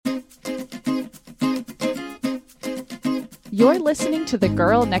You're listening to the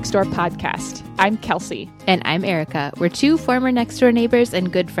Girl Next Door podcast. I'm Kelsey. And I'm Erica. We're two former next door neighbors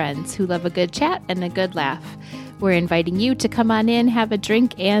and good friends who love a good chat and a good laugh. We're inviting you to come on in, have a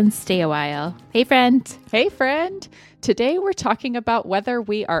drink, and stay a while. Hey, friend. Hey, friend. Today we're talking about whether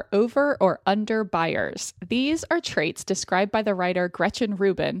we are over or under buyers. These are traits described by the writer Gretchen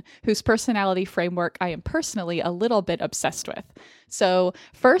Rubin, whose personality framework I am personally a little bit obsessed with. So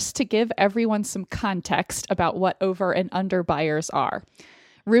first, to give everyone some context about what over and under buyers are.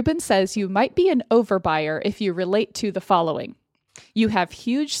 Rubin says you might be an overbuyer if you relate to the following. You have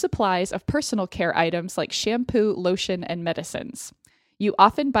huge supplies of personal care items like shampoo, lotion, and medicines. You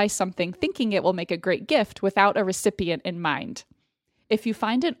often buy something thinking it will make a great gift without a recipient in mind. If you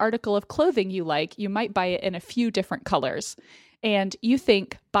find an article of clothing you like, you might buy it in a few different colors. And you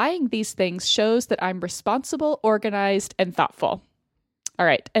think, buying these things shows that I'm responsible, organized, and thoughtful. All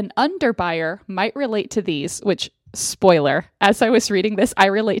right, an underbuyer might relate to these, which, spoiler, as I was reading this, I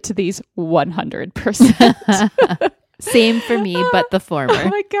relate to these 100%. Same for me, but the former. Oh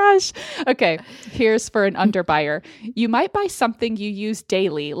my gosh. Okay, here's for an underbuyer. You might buy something you use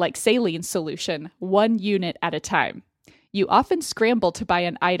daily, like saline solution, 1 unit at a time. You often scramble to buy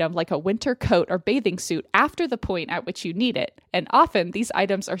an item like a winter coat or bathing suit after the point at which you need it, and often these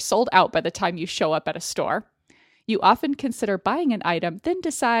items are sold out by the time you show up at a store. You often consider buying an item, then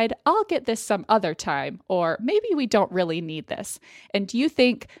decide, I'll get this some other time, or maybe we don't really need this. And you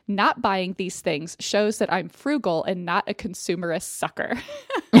think not buying these things shows that I'm frugal and not a consumerist sucker.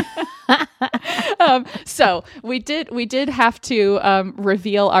 So we did have to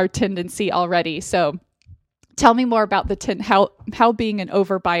reveal our tendency already. So tell me more about how being an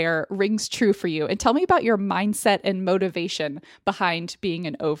overbuyer rings true for you, and tell me about your mindset and motivation behind being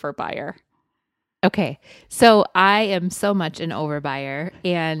an overbuyer. Okay, so I am so much an overbuyer,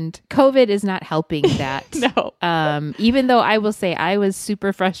 and COVID is not helping that. No. Even though I will say I was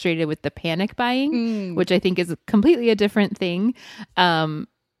super frustrated with the panic buying, which I think is completely a different thing.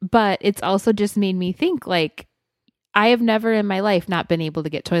 But it's also just made me think, like, I have never in my life not been able to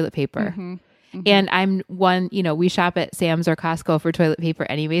get toilet paper. Mm-hmm. Mm-hmm. And I'm one, we shop at Sam's or Costco for toilet paper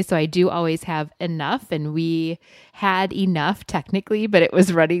anyway. So I do always have enough, and we had enough technically, but it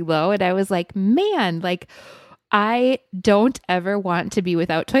was running low. And I was like, man, like I don't ever want to be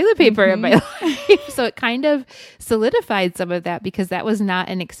without toilet paper in my life. So it kind of solidified some of that, because that was not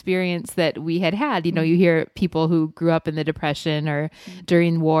an experience that we had. You hear people who grew up in the Depression or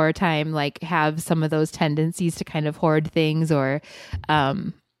during wartime, like have some of those tendencies to kind of hoard things or,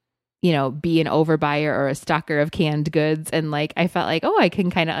 be an overbuyer or a stocker of canned goods. And like, I felt like, I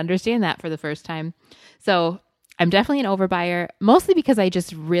can kind of understand that for the first time. So I'm definitely an overbuyer, mostly because I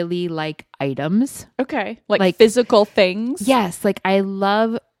just really like items. Okay. Like physical things? Yes. Like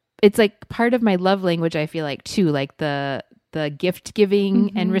it's like part of my love language, I feel like too, like the gift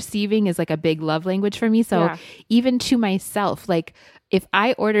giving and receiving is like a big love language for me. So even to myself, like if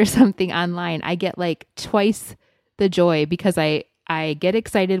I order something online, I get like twice the joy, because I get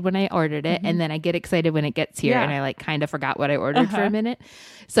excited when I ordered it, and then I get excited when it gets here, and I like kind of forgot what I ordered for a minute.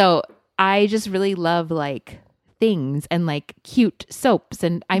 So I just really love like things and like cute soaps,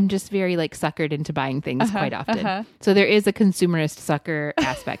 and I'm just very like suckered into buying things quite often. So there is a consumerist sucker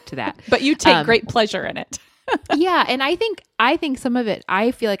aspect to that. But you take great pleasure in it. Yeah, and I think some of it,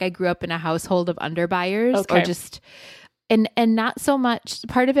 I feel like I grew up in a household of underbuyers, or just and not so much.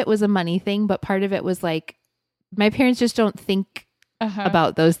 Part of it was a money thing, but part of it was like my parents just don't think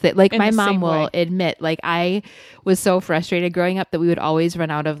about those things. Like my mom will admit, like I was so frustrated growing up that we would always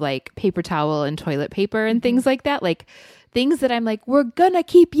run out of like paper towel and toilet paper and things like that. Like things that I'm like, we're gonna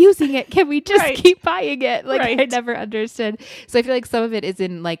keep using it. Can we just keep buying it? Like I never understood. So I feel like some of it is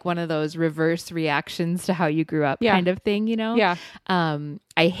in like one of those reverse reactions to how you grew up kind of thing, Yeah.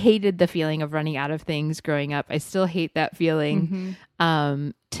 I hated the feeling of running out of things growing up. I still hate that feeling.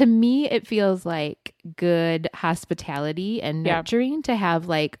 To me, it feels like good hospitality and nurturing to have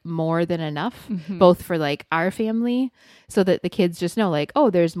like more than enough, both for like our family, so that the kids just know like, oh,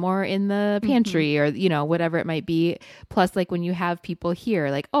 there's more in the pantry or, whatever it might be. Plus, like when you have people here,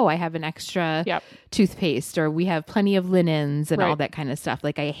 like, oh, I have an extra toothpaste, or we have plenty of linens and all that kind of stuff.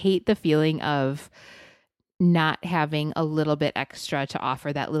 Like I hate the feeling of not having a little bit extra to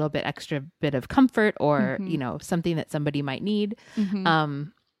offer, that little bit extra bit of comfort or, something that somebody might need.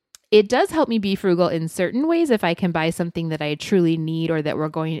 It does help me be frugal in certain ways if I can buy something that I truly need, or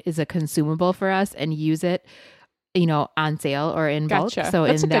that is a consumable for us, and use it, on sale or in bulk. So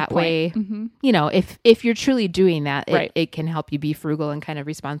that's in that way, if you're truly doing that, it can help you be frugal and kind of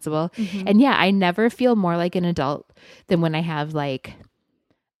responsible. And I never feel more like an adult than when I have like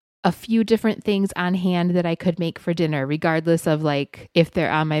a few different things on hand that I could make for dinner, regardless of like if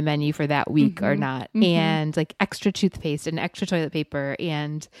they're on my menu for that week or not. And like extra toothpaste and extra toilet paper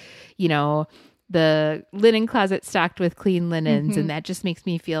and, you know, the linen closet stocked with clean linens. And that just makes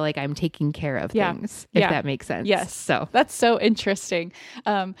me feel like I'm taking care of things, if that makes sense. Yes. So that's so interesting.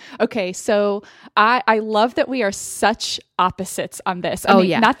 Okay. So I love that we are such opposites on this. I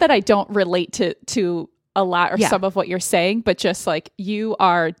mean, not that I don't relate to a lot or some of what you're saying, but just like you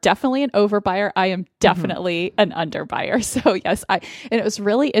are definitely an overbuyer. I am definitely an underbuyer. So yes, and it was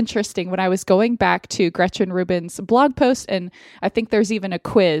really interesting when I was going back to Gretchen Rubin's blog post, and I think there's even a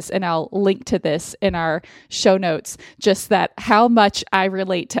quiz, and I'll link to this in our show notes, just that how much I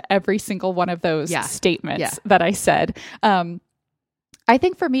relate to every single one of those statements that I said. I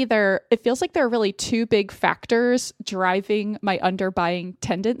think for me, it feels like there are really two big factors driving my underbuying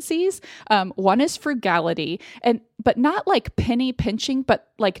tendencies. One is frugality, but not like penny pinching, but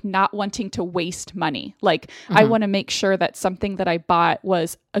like not wanting to waste money. Like I want to make sure that something that I bought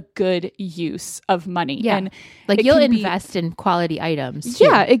was a good use of money. Yeah. And like you'll invest in quality items too.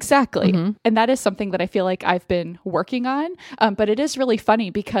 Yeah, exactly. And that is something that I feel like I've been working on. But it is really funny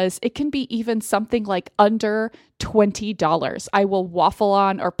because it can be even something like under $20. I will waffle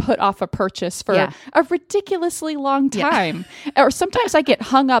on or put off a purchase for a ridiculously long time. Or sometimes I get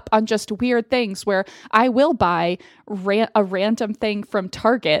hung up on just weird things where I will buy a random thing from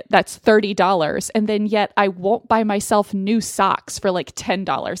Target that's $30, and then yet I won't buy myself new socks for like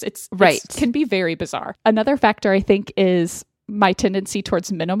 $10. It can be very bizarre. Another factor I think is my tendency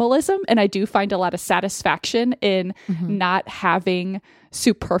towards minimalism, and I do find a lot of satisfaction in not having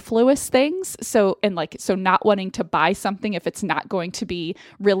superfluous things. So not wanting to buy something if it's not going to be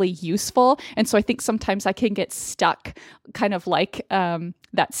really useful. And so I think sometimes I can get stuck, kind of like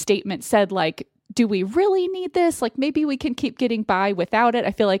that statement said, like, do we really need this? Like maybe we can keep getting by without it.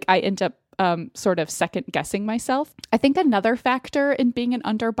 I feel like I end up sort of second guessing myself. I think another factor in being an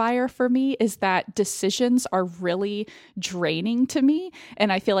underbuyer for me is that decisions are really draining to me.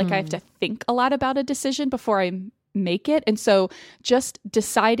 And I feel like I have to think a lot about a decision before I make it. And so just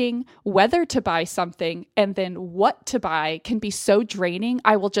deciding whether to buy something and then what to buy can be so draining.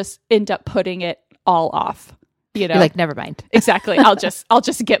 I will just end up putting it all off. You know, you're like, never mind. Exactly. I'll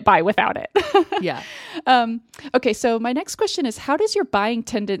just get by without it. Yeah. Okay. So my next question is, how does your buying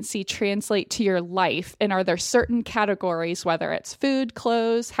tendency translate to your life? And are there certain categories, whether it's food,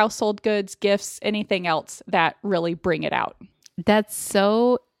 clothes, household goods, gifts, anything else that really bring it out? That's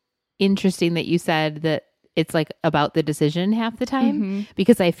so interesting that you said that it's like about the decision half the time,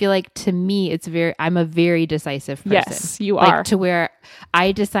 because I feel like to me, I'm a very decisive person. Yes, you are. Like to where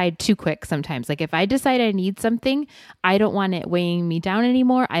I decide too quick sometimes. Like if I decide I need something, I don't want it weighing me down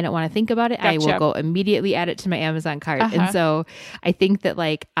anymore. I don't want to think about it. Gotcha. I will go immediately add it to my Amazon cart. And so I think that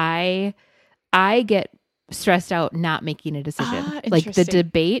like I get stressed out not making a decision. Like the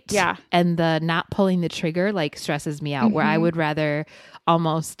debate and the not pulling the trigger like stresses me out, where I would rather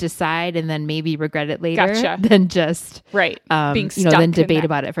almost decide and then maybe regret it later than just being stuck then debate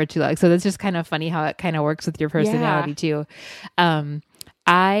about it for too long. So that's just kind of funny how it kind of works with your personality too.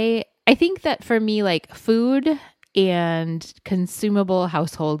 I think that for me, like food and consumable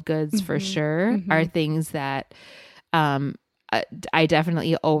household goods for sure are things that I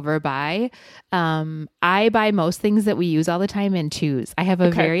definitely overbuy. I buy most things that we use all the time in twos. I have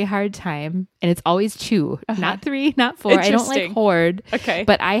a very hard time, and it's always two, not three, not four. I don't like hoard. Okay.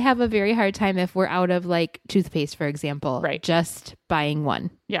 But I have a very hard time if we're out of like toothpaste, for example, just buying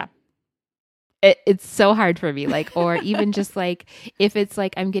one. Yeah. It's so hard for me, like, or even just like, if it's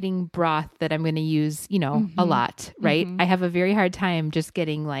like I'm getting broth that I'm going to use, a lot, right? I have a very hard time just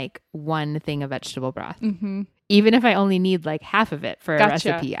getting like one thing of vegetable broth. Even if I only need like half of it for a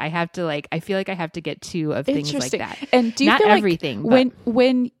recipe, I have to I feel like I have to get two of things like that. And do you not feel everything,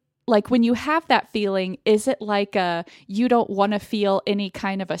 like when you have that feeling, is it like you don't want to feel any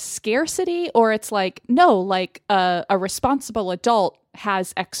kind of a scarcity, or it's like, no, like a responsible adult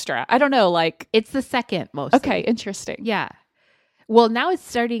has extra? I don't know. Like it's the second most. Okay. Interesting. Yeah. Well, now it's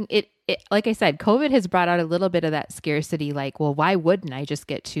starting it. Like I said, COVID has brought out a little bit of that scarcity. Like, well, why wouldn't I just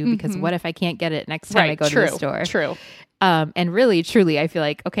get two? Because what if I can't get it next time I go to the store? True. And really, truly, I feel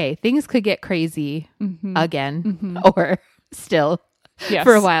like, okay, things could get crazy again or still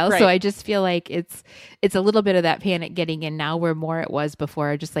for a while. So I just feel like it's a little bit of that panic getting in now where more it was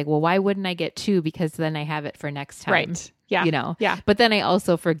before. Just like, well, why wouldn't I get two? Because then I have it for next time. Right. Yeah. Yeah. But then I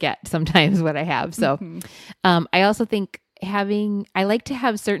also forget sometimes what I have. So I also think I like to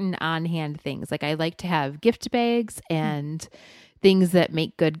have certain on-hand things. Like I like to have gift bags and things that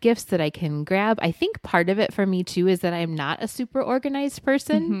make good gifts that I can grab. I think part of it for me too is that I'm not a super organized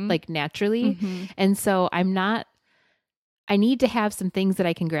person, like naturally. And so I need to have some things that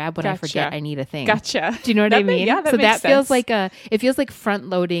I can grab when I forget I need a thing. Gotcha. Do you know what I mean? Yeah, that so makes that sense. feels like front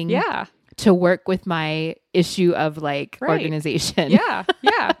loading to work with my issue of like organization. Yeah,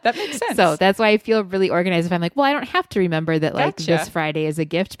 that makes sense. So that's why I feel really organized if I'm like, well, I don't have to remember that like this Friday is a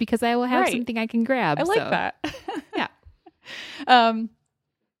gift because I will have something I can grab. I like that. Yeah.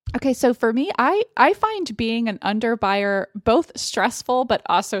 Okay, so for me, I find being an underbuyer both stressful but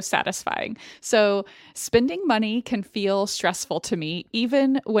also satisfying. So spending money can feel stressful to me,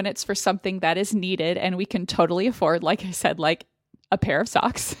 even when it's for something that is needed and we can totally afford, like I said, like a pair of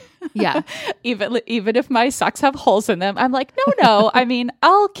socks. Yeah. even if my socks have holes in them, I'm like, no. I mean,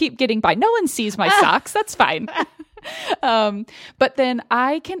 I'll keep getting by. No one sees my socks. That's fine. But then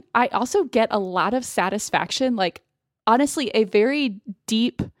I also get a lot of satisfaction, like honestly, a very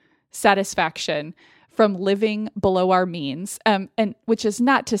deep satisfaction from living below our means. And which is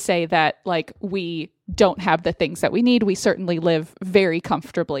not to say that like we don't have the things that we need. We certainly live very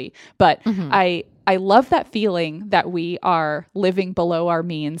comfortably, but I love that feeling that we are living below our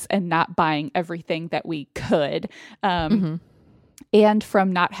means and not buying everything that we could. And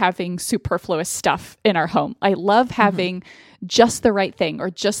from not having superfluous stuff in our home. I love having just the right thing or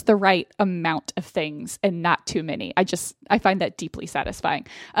just the right amount of things and not too many. I find that deeply satisfying.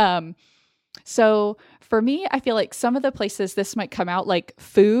 So for me, I feel like some of the places this might come out, like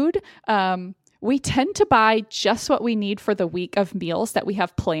food, we tend to buy just what we need for the week of meals that we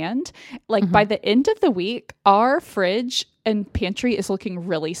have planned. Like by the end of the week, our fridge and pantry is looking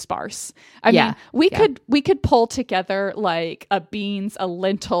really sparse. I mean, we could pull together like a beans, a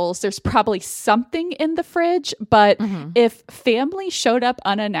lentils. There's probably something in the fridge, but if family showed up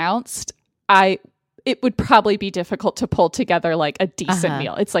unannounced, it would probably be difficult to pull together like a decent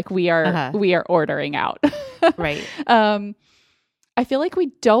meal. It's like we are ordering out. Right. I feel like we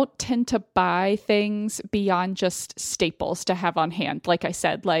don't tend to buy things beyond just staples to have on hand. Like I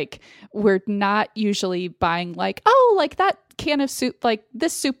said, like we're not usually buying like, oh, like that can of soup, like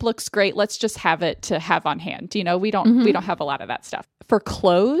this soup looks great. Let's just have it to have on hand. You know, we don't have a lot of that stuff. For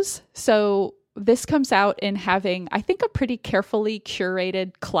clothes, so this comes out in having, I think, a pretty carefully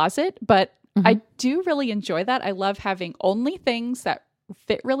curated closet, but I do really enjoy that. I love having only things that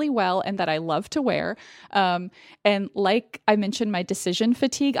fit really well and that I love to wear. And like I mentioned, my decision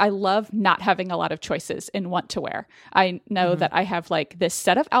fatigue, I love not having a lot of choices in what to wear. I know that I have like this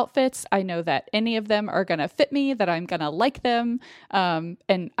set of outfits. I know that any of them are going to fit me, that I'm going to like them. And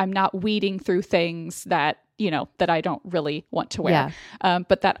I'm not weeding through things that that I don't really want to wear.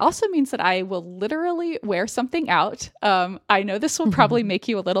 But that also means that I will literally wear something out. I know this will probably make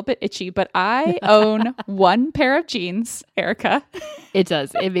you a little bit itchy, but I own one pair of jeans, Erica. It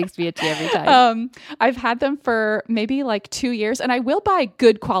does. It makes me itchy every time. I've had them for maybe like 2 years, and I will buy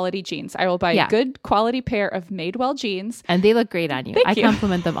good quality jeans. I will buy a good quality pair of Madewell jeans. And they look great on you. I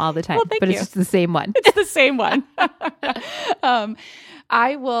compliment them all the time, but it's just the same one. It's the same one.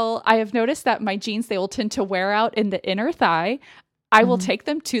 I have noticed that my jeans, they will tend to wear out in the inner thigh. I will take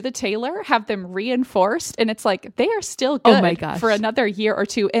them to the tailor, have them reinforced, and it's like they are still good for another year or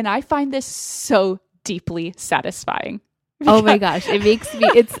two. And I find this so deeply satisfying. Oh my gosh. It makes me,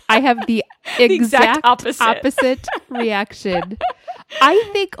 I have the exact opposite reaction. I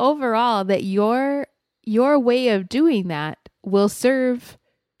think overall that your way of doing that will serve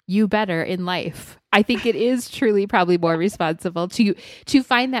you better in life. I think it is truly probably more responsible to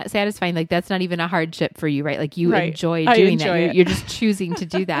find that satisfying. Like that's not even a hardship for you, right? Like you enjoy doing that. You're just choosing to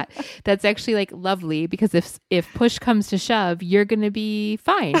do that. That's actually like lovely because if push comes to shove, you're going to be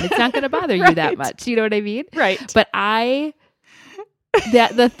fine. It's not going to bother you that much. You know what I mean? Right. But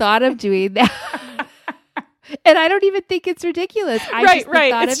the thought of doing that, and I don't even think it's ridiculous. The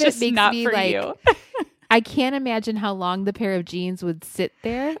thought of it makes me like, you. I can't imagine how long the pair of jeans would sit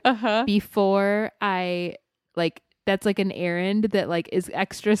there before I like. That's like an errand that like is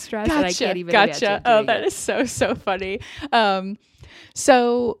extra stress, and I can't even imagine. Oh, that is so funny.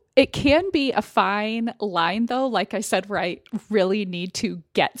 So it can be a fine line though. Like I said, where I really need to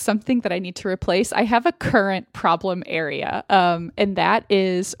get something that I need to replace. I have a current problem area, and that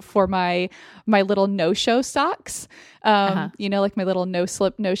is for my little no-show socks. Like my little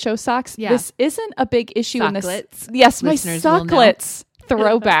no-slip, no-show socks. Yeah. This isn't a big issue Socklets. in this. Yes, my socklets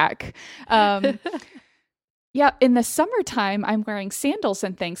throwback. Yeah, in the summertime, I'm wearing sandals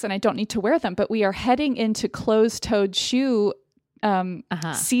and things, and I don't need to wear them. But we are heading into closed-toed shoe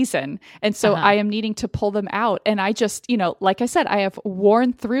season. And so I am needing to pull them out. And I just, like I said, I have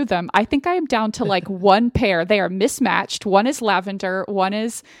worn through them. I think I am down to like one pair. They are mismatched. One is lavender. One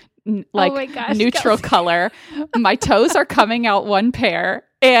is neutral color. My toes are coming out one pair.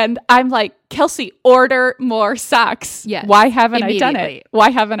 And I'm like, Kelsey, order more socks. Yes, why haven't I done it? Why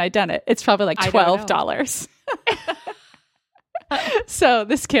haven't I done it? It's probably like $12. So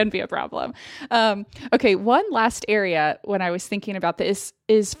this can be a problem. Okay, one last area when I was thinking about this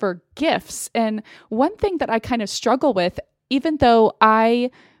is for gifts. And one thing that I kind of struggle with, even though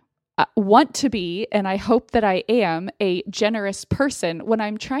I want to be, and I hope that I am, a generous person, when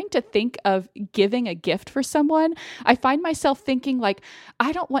I'm trying to think of giving a gift for someone, I find myself thinking like,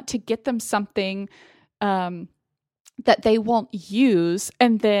 I don't want to get them something that they won't use,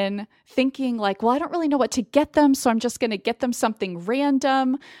 and then thinking like, well, I don't really know what to get them, so I'm just going to get them something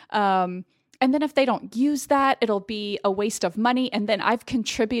random. And then if they don't use that, it'll be a waste of money. And then I've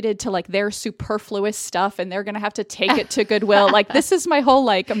contributed to like their superfluous stuff, and they're going to have to take it to Goodwill. Like this is my whole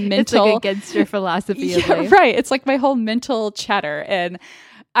like mental. It's like against your philosophy of life. Right. It's like my whole mental chatter. And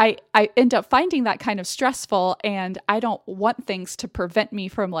I end up finding that kind of stressful, and I don't want things to prevent me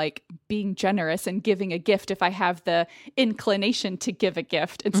from like being generous and giving a gift if I have the inclination to give a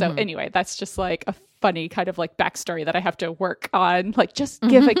gift. And so anyway, that's just like a funny kind of like backstory that I have to work on. Like just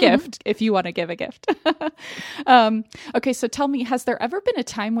give a gift if you want to give a gift. Okay. So tell me, has there ever been a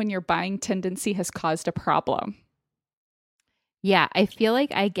time when your buying tendency has caused a problem? Yeah. I feel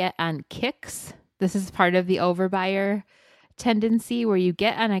like I get on kicks. This is part of the overbuyer tendency where you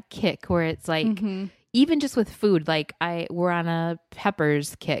get on a kick where it's like, even just with food, like we're on a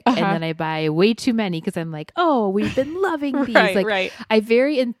peppers kick and then I buy way too many because I'm like, oh, we've been loving these. I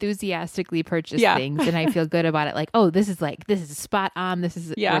very enthusiastically purchase things and I feel good about it. Like, oh, this is spot on.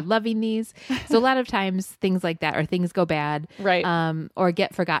 We're loving these. So a lot of times things like that, or things go bad, or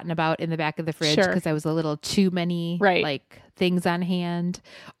get forgotten about in the back of the fridge because I was a little too many, like things on hand,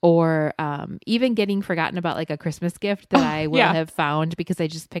 or even getting forgotten about like a Christmas gift that I will have found because I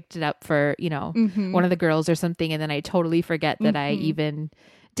just picked it up for, one of the girls or something. And then I totally forget that I even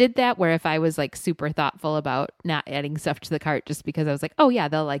did that, where if I was like super thoughtful about not adding stuff to the cart just because I was like, oh yeah,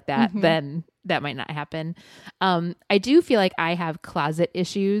 they'll like that, then that might not happen. I do feel like I have closet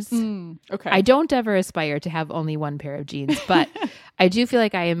issues. Okay. I don't ever aspire to have only one pair of jeans, but I do feel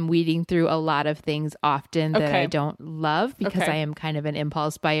like I am weeding through a lot of things often that I don't love because I am kind of an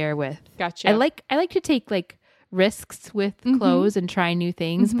impulse buyer with. Gotcha. I like to take like risks with clothes and try new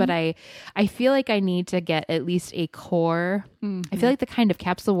things, but I feel like I need to get at least a core. I feel like the kind of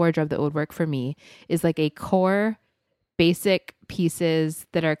capsule wardrobe that would work for me is like a core basic pieces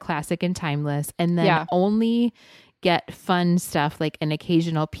that are classic and timeless, and then only get fun stuff like an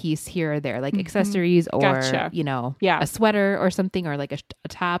occasional piece here or there, like accessories or a sweater or something, or like a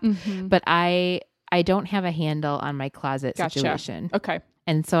top. But I don't have a handle on my closet situation. Okay.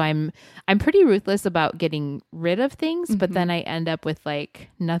 And so I'm pretty ruthless about getting rid of things, but then I end up with like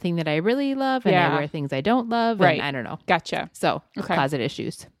nothing that I really love, and I wear things I don't love, and I don't know. Gotcha. So closet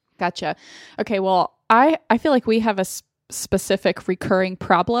issues. Gotcha. Okay. Well, I feel like we have a specific recurring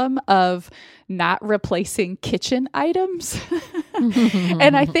problem of not replacing kitchen items.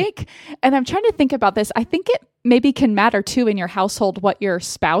 And I'm trying to think about this. I think it maybe can matter too in your household what your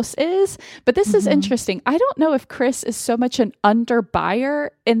spouse is, but this is interesting. I don't know if Chris is so much an underbuyer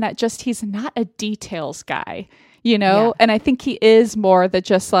in that just he's not a details guy, and I think he is more the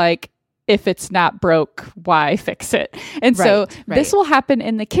just like, if it's not broke, why fix it? And so this will happen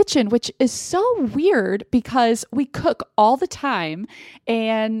in the kitchen, which is so weird because we cook all the time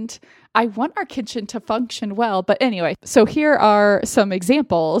and I want our kitchen to function well. But anyway, so here are some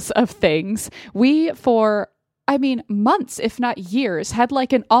examples of things. We, for months, if not years, had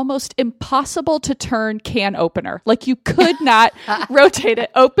like an almost impossible to turn can opener. Like you could not rotate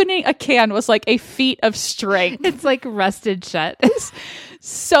it. Opening a can was like a feat of strength. It's like rusted shut. It's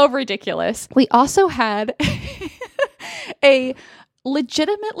so ridiculous. We also had a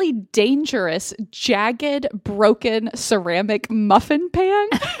legitimately dangerous, jagged, broken ceramic muffin pan.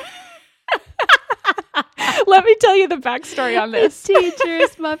 Let me tell you the backstory on this.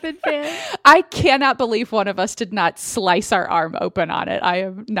 Dangerous muffin pan. I cannot believe one of us did not slice our arm open on it. I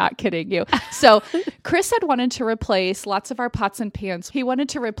am not kidding you. So Chris had wanted to replace lots of our pots and pans. He wanted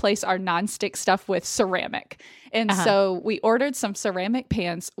to replace our nonstick stuff with ceramic. And so we ordered some ceramic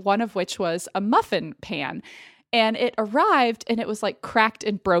pans, one of which was a muffin pan. And it arrived and it was like cracked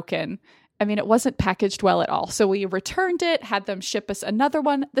and broken. It wasn't packaged well at all. So we returned it, had them ship us another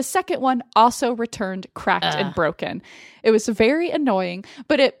one. The second one also returned cracked and broken. It was very annoying,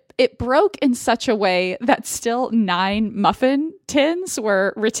 but it it broke in such a way that still 9 muffin tins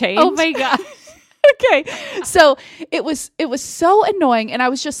were retained. Oh my God. Okay. So it was so annoying. And I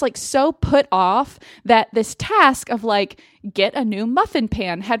was just like so put off that this task of like, get a new muffin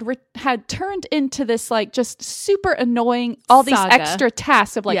pan had turned into this like just super annoying, all these saga. Extra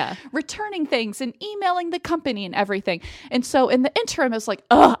tasks of like returning things and emailing the company and everything. And so in the interim, I was like,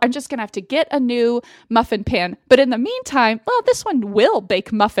 I'm just going to have to get a new muffin pan. But in the meantime, well, this one will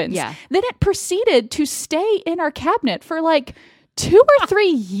bake muffins. Yeah. Then it proceeded to stay in our cabinet for like 2 or 3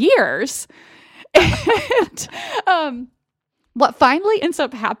 years. And what finally ends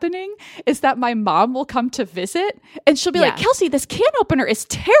up happening is that my mom will come to visit and she'll be like, Kelsey, this can opener is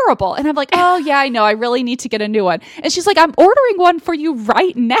terrible. And I'm like, oh yeah, I know. I really need to get a new one. And she's like, I'm ordering one for you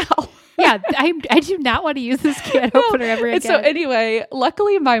right now. Yeah, I do not want to use this can opener ever again. And so anyway,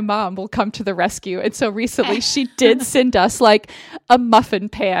 luckily my mom will come to the rescue. And so recently she did send us like a muffin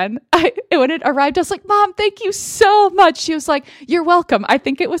pan. When it arrived, I was like, Mom, thank you so much. She was like, you're welcome. I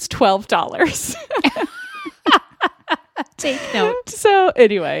think it was $12. Take note. So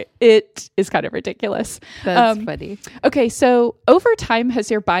anyway, it is kind of ridiculous. That's funny. Okay, so over time, has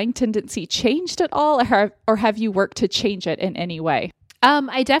your buying tendency changed at all, or have you worked to change it in any way?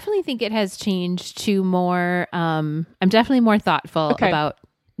 I definitely think it has changed to more, I'm definitely more thoughtful about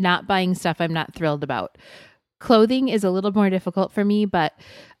not buying stuff I'm not thrilled about. Clothing is a little more difficult for me, but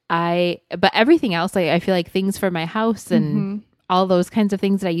everything else, I feel like things for my house and all those kinds of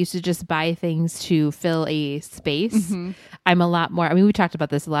things that I used to just buy things to fill a space. I'm a lot more, I mean, we talked about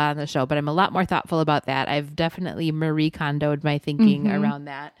this a lot on the show, but I'm a lot more thoughtful about that. I've definitely Marie Kondoed my thinking around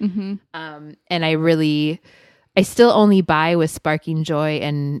that. And I still only buy with sparking joy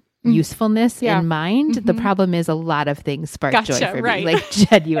and usefulness in mind. The problem is a lot of things spark joy for me. Like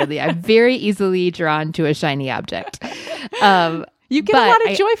genuinely, I'm very easily drawn to a shiny object. You get a lot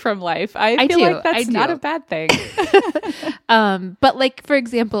of joy from life. I feel like that's not a bad thing. But like, for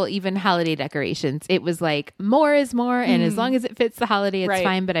example, even holiday decorations, it was like more is more. And as long as it fits the holiday, it's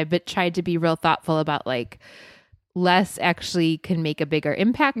fine. But I've tried to be real thoughtful about like less actually can make a bigger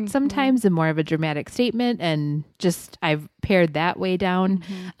impact sometimes and more of a dramatic statement. And just, I've pared that way down.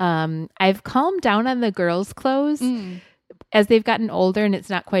 I've calmed down on the girls' clothes. As they've gotten older and it's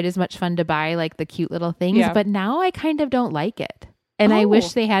not quite as much fun to buy like the cute little things, but now I kind of don't like it. And I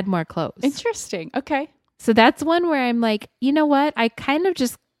wish they had more clothes. Interesting. Okay. So that's one where I'm like, you know what? I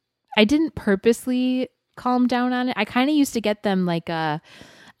didn't purposely calm down on it. I kind of used to get them like a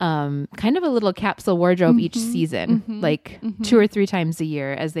kind of a little capsule wardrobe each season, like 2 or 3 times a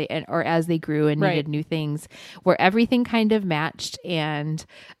year as they grew and needed new things, where everything kind of matched. And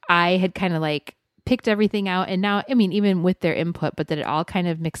I had kind of like picked everything out. And now, I mean, even with their input, but that it all kind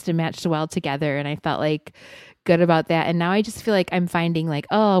of mixed and matched well together. And I felt like good about that. And now I just feel like I'm finding like,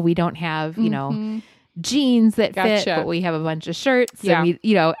 oh, we don't have, you know, jeans that fit, but we have a bunch of shirts. And we,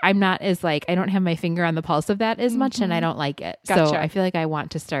 you know, I'm not as like, I don't have my finger on the pulse of that as much and I don't like it. So I feel like I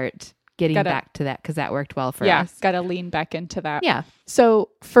want to start getting back to that because that worked well for us. Yeah, gotta lean back into that. Yeah. So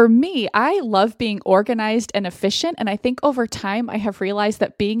for me, I love being organized and efficient. And I think over time, I have realized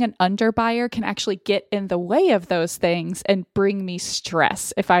that being an underbuyer can actually get in the way of those things and bring me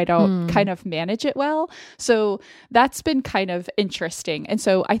stress if I don't kind of manage it well. So that's been kind of interesting. And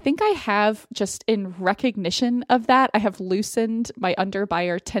so I think I have, just in recognition of that, I have loosened my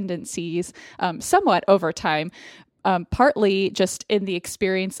underbuyer tendencies somewhat over time. Partly just in the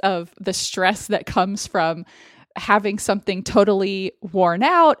experience of the stress that comes from having something totally worn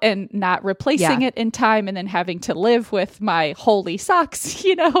out and not replacing it in time, and then having to live with my holey socks,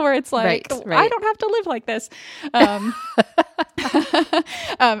 you know, where it's like, I don't have to live like this. And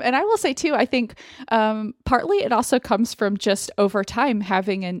I will say too, I think partly it also comes from just over time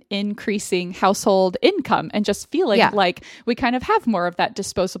having an increasing household income and just feeling like we kind of have more of that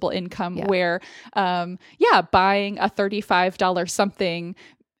disposable income where, buying a $35 something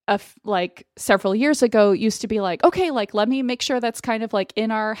like several years ago used to be like, okay, like let me make sure that's kind of like in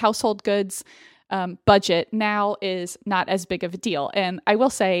our household goods budget, now is not as big of a deal. And I will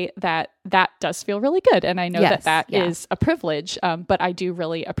say that that does feel really good. And I know that is a privilege, but I do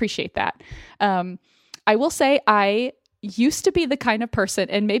really appreciate that. I will say I used to be the kind of person,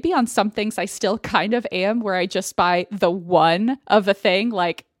 and maybe on some things I still kind of am, where I just buy the one of a thing,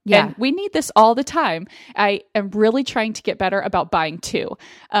 like, and we need this all the time. I am really trying to get better about buying 2.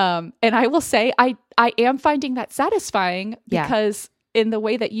 And I will say I am finding that satisfying because in the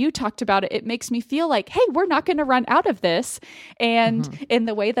way that you talked about it, it makes me feel like, hey, we're not going to run out of this. And in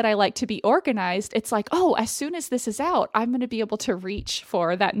the way that I like to be organized, it's like, oh, as soon as this is out, I'm going to be able to reach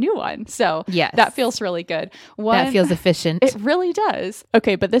for that new one. So that feels really good. That feels efficient. It really does.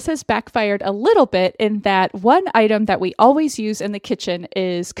 Okay, but this has backfired a little bit in that one item that we always use in the kitchen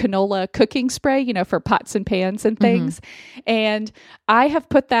is canola cooking spray, for pots and pans and things. And I have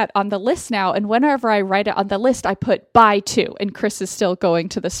put that on the list now. And whenever I write it on the list, I put buy two, and Chris is still going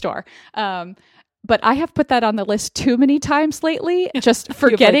to the store. But I have put that on the list too many times lately, just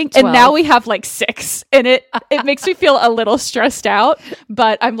forgetting. And now we have like 6, and it makes me feel a little stressed out.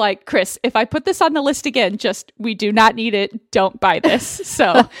 But I'm like, Chris, if I put this on the list again, we do not need it. Don't buy this.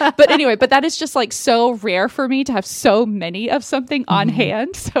 So, but anyway, but that is just like so rare for me to have so many of something on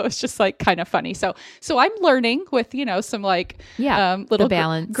hand. So it's just like kind of funny. So I'm learning with, some like little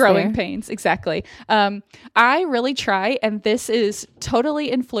balance growing pains. Exactly. I really try, and this is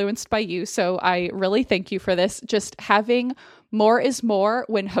totally influenced by you. So I really thank you for this. Just having more is more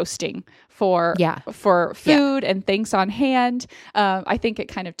when hosting for food and things on hand. I think it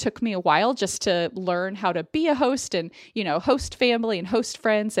kind of took me a while just to learn how to be a host and, host family and host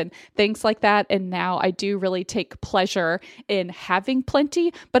friends and things like that. And now I do really take pleasure in having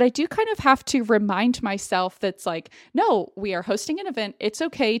plenty, but I do kind of have to remind myself that's like, no, we are hosting an event. It's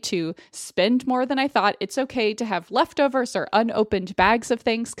okay to spend more than I thought. It's okay to have leftovers or unopened bags of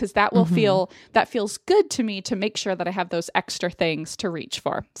things, because that will that feels good to me to make sure that I have those extra things to reach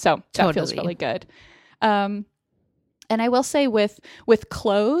for. So that feels really good. And I will say with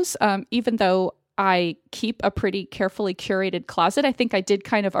clothes, even though I keep a pretty carefully curated closet, I think I did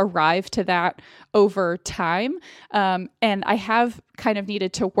kind of arrive to that over time. And I have kind of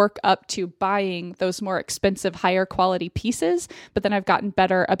needed to work up to buying those more expensive, higher quality pieces. But then I've gotten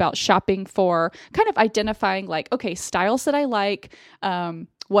better about shopping for kind of identifying like, okay, styles that I like,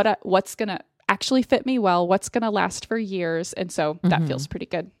 what's going to actually fit me well, what's going to last for years. And so that feels pretty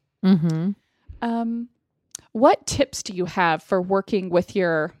good. What tips do you have for working with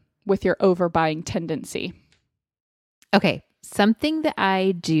your overbuying tendency? Okay. Something that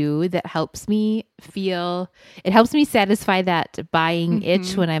I do that helps me satisfy that buying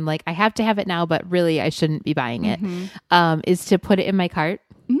itch when I'm like, I have to have it now, but really I shouldn't be buying it, is to put it in my cart.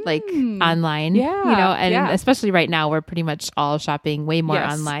 Like online, especially right now, we're pretty much all shopping way more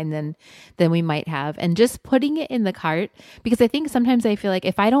online than we might have. And just putting it in the cart, because I think sometimes I feel like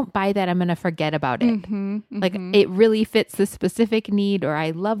if I don't buy that, I'm going to forget about it. Like it really fits the specific need, or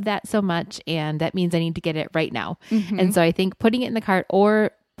I love that so much, and that means I need to get it right now. And so I think putting it in the cart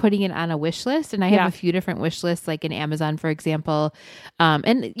or putting it on a wish list, and I have a few different wish lists, like in Amazon, for example.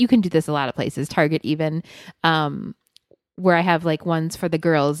 And you can do this a lot of places, Target even, where I have like ones for the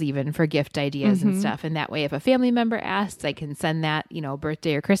girls, even for gift ideas and stuff. And that way, if a family member asks, I can send that,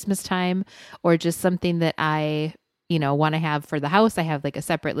 birthday or Christmas time, or just something that I, want to have for the house. I have like a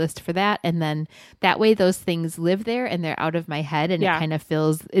separate list for that. And then that way those things live there and they're out of my head, and it kind of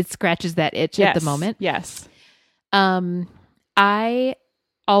it scratches that itch at the moment. Yes. I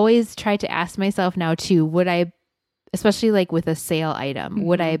always try to ask myself now too, would I, especially like with a sale item,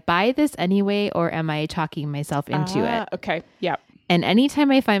 would I buy this anyway, or am I talking myself into it? Okay. Yeah. And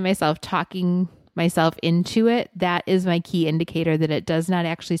anytime I find myself talking myself into it, that is my key indicator that it does not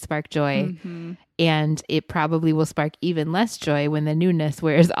actually spark joy. And it probably will spark even less joy when the newness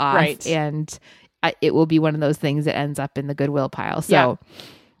wears off. Right. And it will be one of those things that ends up in the Goodwill pile. So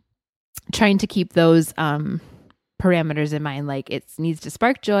trying to keep those parameters in mind, like it needs to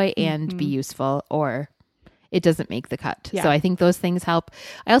spark joy and be useful, or it doesn't make the cut. So I think those things help.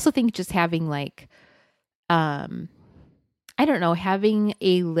 I also think just having like, having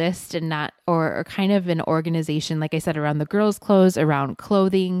a list and not, or kind of an organization, like I said, around the girls' clothes, around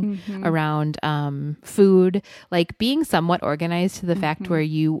clothing, around food, like being somewhat organized to the fact where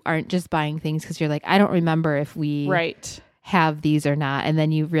you aren't just buying things because you're like, I don't remember if we have these or not. And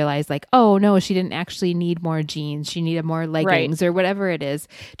then you realize like, oh no, she didn't actually need more jeans. She needed more leggings or whatever it is.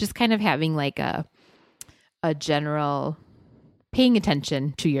 Just kind of having like a general paying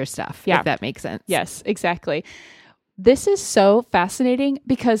attention to your stuff, if that makes sense. Yes, exactly. This is so fascinating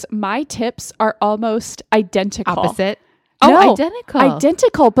because my tips are almost identical. Opposite? No, identical.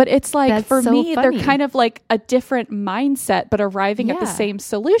 Identical, but it's like, That's for so me, funny. they're kind of like a different mindset, but arriving at the same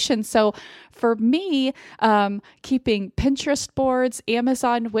solution. So for me, keeping Pinterest boards,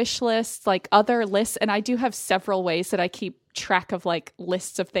 Amazon wish lists, like other lists, and I do have several ways that I keep track of like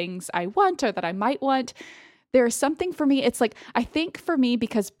lists of things I want or that I might want. There's something for me. It's like, I think for me,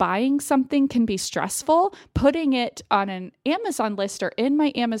 because buying something can be stressful, putting it on an Amazon list or in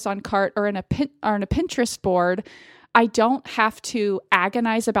my Amazon cart or in a Pinterest board, I don't have to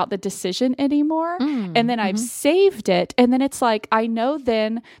agonize about the decision anymore. And then I've saved it. And then it's like, I know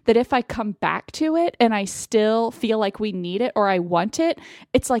then that if I come back to it and I still feel like we need it or I want it,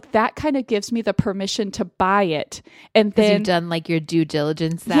 it's like that kind of gives me the permission to buy it. And then you've done like your due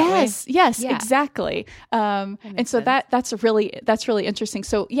diligence that way. Yes, exactly. And so that's really interesting.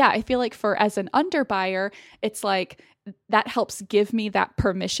 So yeah, I feel like as an underbuyer, it's like, that helps give me that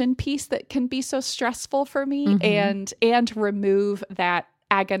permission piece that can be so stressful for me and remove that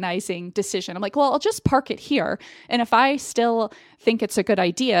agonizing decision. I'm like, well, I'll just park it here. And if I still think it's a good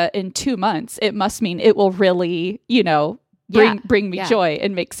idea in 2 months, it must mean it will really, bring me joy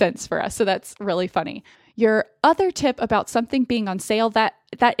and make sense for us. So that's really funny. Your other tip about something being on sale, that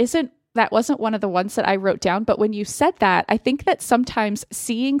wasn't one of the ones that I wrote down, but when you said that, I think that sometimes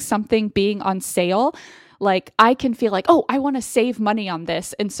seeing something being on sale, like I can feel like, oh, I want to save money on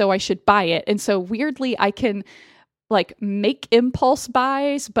this, and so I should buy it. And so weirdly, I can like make impulse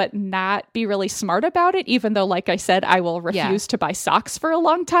buys, but not be really smart about it. Even though, like I said, I will refuse to buy socks for a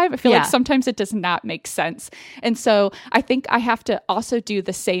long time. I feel like sometimes it does not make sense. And so I think I have to also do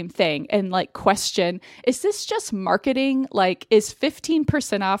the same thing and like question, is this just marketing? Like, is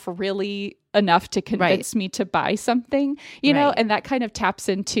 15% off really enough to convince me to buy something, you know? And that kind of taps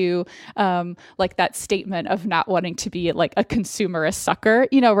into like that statement of not wanting to be like a consumerist sucker,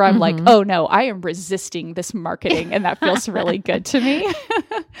 where I'm like, oh no, I am resisting this marketing and that feels really good to me.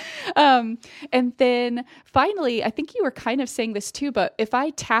 And then finally, I think you were kind of saying this too, but if I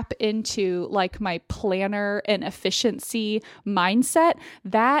tap into like my planner and efficiency mindset,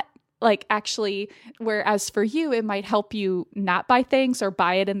 that like actually, whereas for you, it might help you not buy things or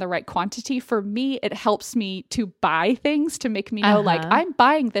buy it in the right quantity. For me, it helps me to buy things to make me know like I'm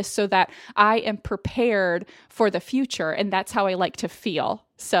buying this so that I am prepared for the future. And that's how I like to feel.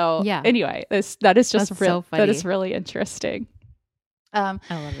 So anyway, that is just so funny. That is really interesting. I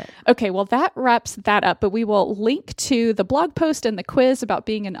love it. Okay, well, that wraps that up, but we will link to the blog post and the quiz about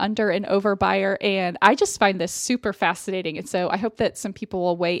being an under and over buyer. And I just find this super fascinating. And so I hope that some people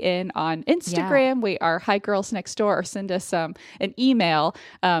will weigh in on Instagram. We are Hi Girls Next Door, or send us an email.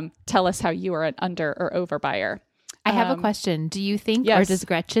 Tell us how you are an under or over buyer. I have a question. Do you think, or does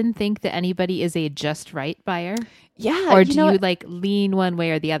Gretchen think that anybody is a just right buyer? Yeah. Or do you like lean one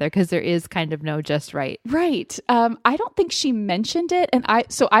way or the other? Because there is kind of no just right. Right. I don't think she mentioned it. And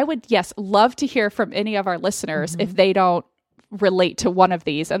I would, love to hear from any of our listeners if they don't relate to one of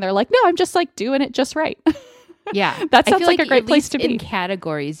these. And they're like, no, I'm just like doing it just right. Yeah. That sounds like a great place to be. In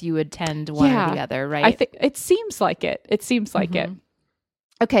categories, you would tend one or the other, right? I think it seems like it. It seems like it.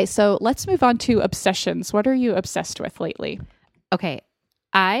 Okay, so let's move on to obsessions. What are you obsessed with lately? Okay,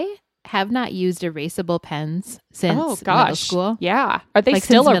 I have not used erasable pens since middle school. Yeah. Are they like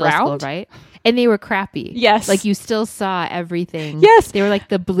still since around? Middle school, right? And they were crappy. Yes. Like you still saw everything. Yes. They were like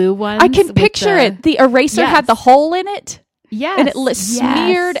the blue ones. I can picture it. The eraser had the hole in it. Yes. And it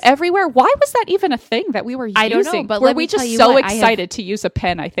smeared everywhere. Why was that even a thing that we were using? I don't know, but were we just so excited to use a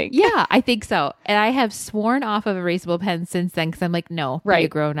pen, I think? Yeah, I think so. And I have sworn off of erasable pens since then because I'm like, no, be a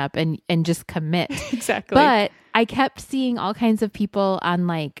grown up and just commit. Exactly. But I kept seeing all kinds of people on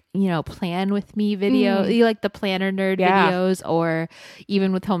like, plan with me video, like the planner nerd videos, or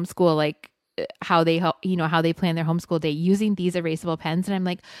even with homeschool, like how they plan their homeschool day using these erasable pens. And I'm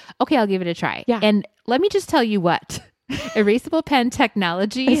like, okay, I'll give it a try. Yeah. And let me just tell you what. Erasable pen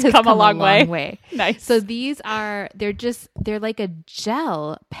technology has come a long way. Nice. So they're like a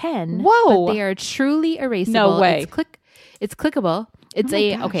gel pen. Whoa. But they are truly erasable. No way. It's clickable. It's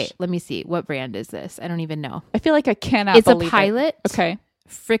okay, let me see. What brand is this? I don't even know. I feel like I cannot believe it. It's a Pilot. Okay.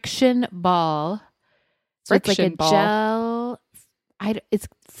 Friction ball. So it's like a gel. It's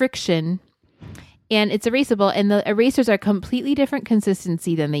friction. And it's erasable, and the erasers are completely different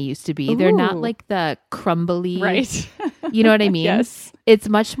consistency than they used to be. Ooh. They're not like the crumbly, right? You know what I mean? Yes. It's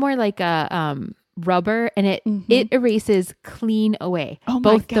much more like a rubber, and it erases clean away. Oh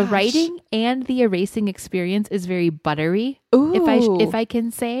my Both gosh. the writing and the erasing experience is very buttery. Ooh. If I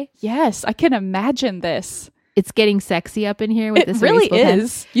can say. Yes, I can imagine this. It's getting sexy up in here with this. It really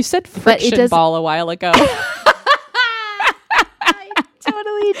is. You said friction ball a while ago.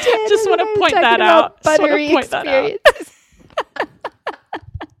 Totally did. Just want to point that out. Buttery experience.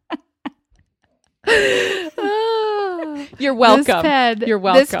 You're welcome. You're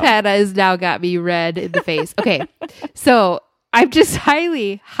welcome. This pen has now got me red in the face. Okay, so I'm just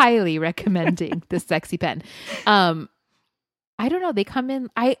highly, highly recommending this sexy pen. I don't know. They come in.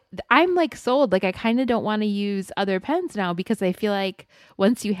 I'm like sold. Like I kind of don't want to use other pens now because I feel like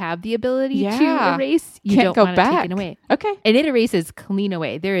once you have the ability to erase, you can't don't go back. Take it away. Okay. And it erases clean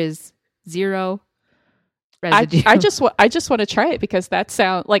away. There is zero residue. I just want to try it because that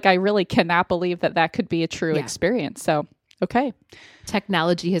sound like I really cannot believe that could be a true experience. So, okay.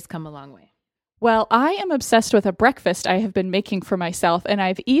 Technology has come a long way. Well, I am obsessed with a breakfast I have been making for myself, and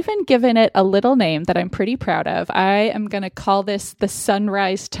I've even given it a little name that I'm pretty proud of. I am going to call this the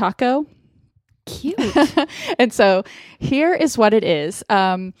Sunrise Taco. Cute. And so here is what it is.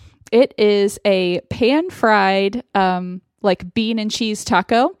 It is a pan-fried like bean and cheese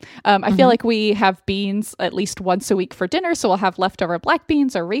taco. I feel like we have beans at least once a week for dinner, so we'll have leftover black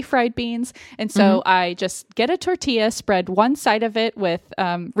beans or refried beans. And so I just get a tortilla, spread one side of it with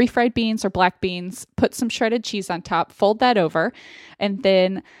refried beans or black beans, put some shredded cheese on top, fold that over, and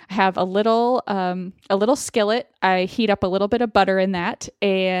then have a little skillet. I heat up a little bit of butter in that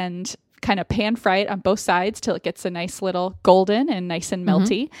and kind of pan fry it on both sides till it gets a nice little golden and nice and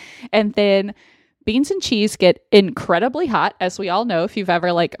melty. And then beans and cheese get incredibly hot, as we all know if you've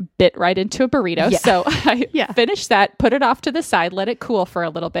ever like bit right into a burrito. Yeah. So I finish that, put it off to the side, let it cool for a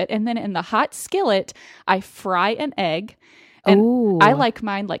little bit. And then in the hot skillet, I fry an egg. And I like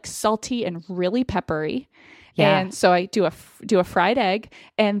mine like salty and really peppery. Yeah. And so I do a fried egg.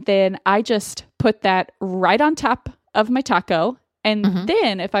 And then I just put that right on top of my taco. And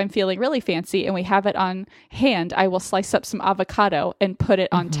then if I'm feeling really fancy and we have it on hand, I will slice up some avocado and put it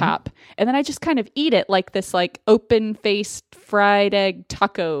on top. And then I just kind of eat it like this like open-faced fried egg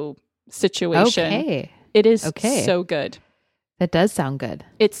taco situation. Okay. It is so good. That does sound good.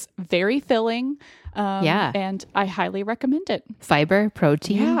 It's very filling. And I highly recommend it. Fiber,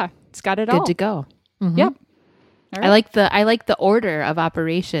 protein. Yeah. It's got it all. Good to go. Yep. Right. I like the order of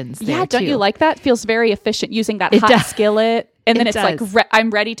operations there. Yeah, don't you like that? Feels very efficient using that hot skillet. And then it's like,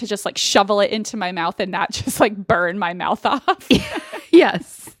 I'm ready to just like shovel it into my mouth and not just like burn my mouth off.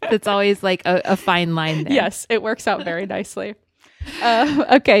 Yes. That's always like a fine line there. Yes, it works out very nicely.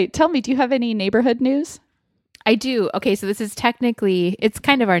 Okay, tell me, do you have any neighborhood news? I do. Okay, so this is it's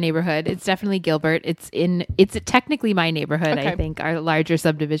kind of our neighborhood. It's definitely Gilbert. It's technically my neighborhood, I think, our larger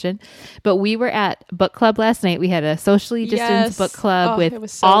subdivision. But we were at book club last night. We had a socially distanced book club with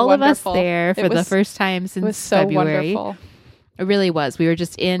all wonderful. Of us there for the first time since February. Wonderful. It really was. We were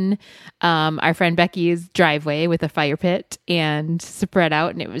just in our friend Becky's driveway with a fire pit and spread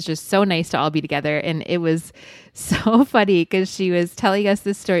out. And it was just so nice to all be together. And it was so funny because she was telling us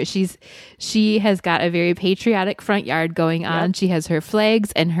this story. She has got a very patriotic front yard going on. Yep. She has her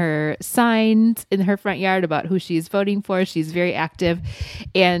flags and her signs in her front yard about who she's voting for. She's very active.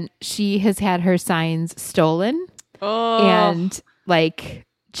 And she has had her signs stolen. Oh. And like...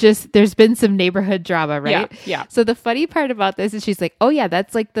 there's been some neighborhood drama, right? Yeah. So the funny part about this is she's like, oh yeah,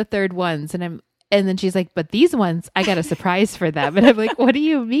 that's like the third ones. And then she's like, but these ones, I got a surprise for them. And I'm like, what do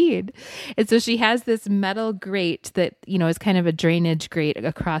you mean? And so she has this metal grate that, is kind of a drainage grate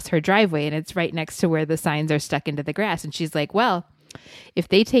across her driveway. And it's right next to where the signs are stuck into the grass. And she's like, well, if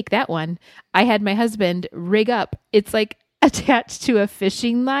they take that one, I had my husband rig up. It's like attached to a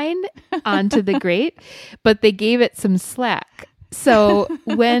fishing line onto the grate, but they gave it some slack. So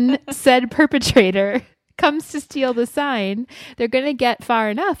when said perpetrator comes to steal the sign, they're going to get far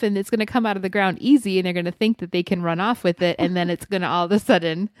enough and it's going to come out of the ground easy and they're going to think that they can run off with it. And then it's going to all of a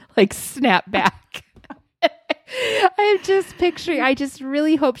sudden like snap back. I'm just picturing, I just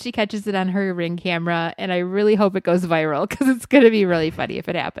really hope she catches it on her Ring camera and I really hope it goes viral because it's going to be really funny if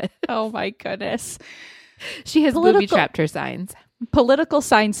it happens. Oh my goodness. She has booby trapped her signs. Political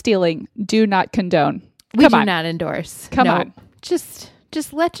sign stealing, do not condone. We do not endorse. Come on. Just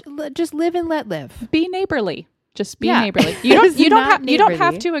live and let live. Be neighborly. Just be neighborly. You don't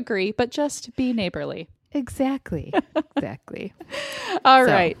have to agree, but just be neighborly. Exactly. All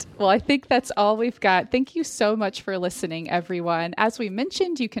right. Well, I think that's all we've got. Thank you so much for listening, everyone. As we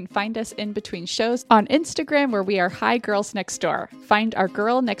mentioned, you can find us in between shows on Instagram, where we are Hi Girls Next Door. Find our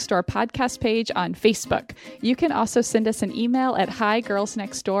Girl Next Door podcast page on Facebook. You can also send us an email at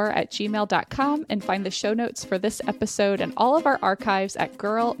higirlsnextdoor@gmail.com and find the show notes for this episode and all of our archives at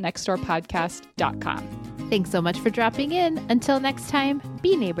girlnextdoorpodcast.com. Thanks so much for dropping in. Until next time,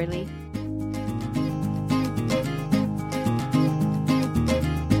 be neighborly.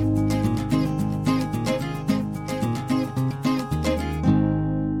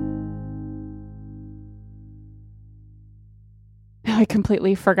 I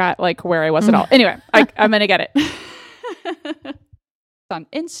completely forgot like where I was at all. Anyway, I'm going to get it. On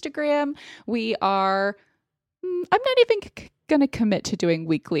Instagram, we are, I'm not even going to commit to doing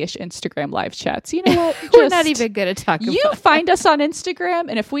weekly-ish Instagram live chats. You know what? We're not even going to talk about You find us on Instagram,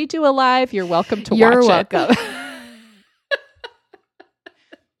 and if we do a live, you're welcome to watch it. You're welcome.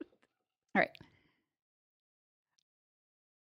 All right.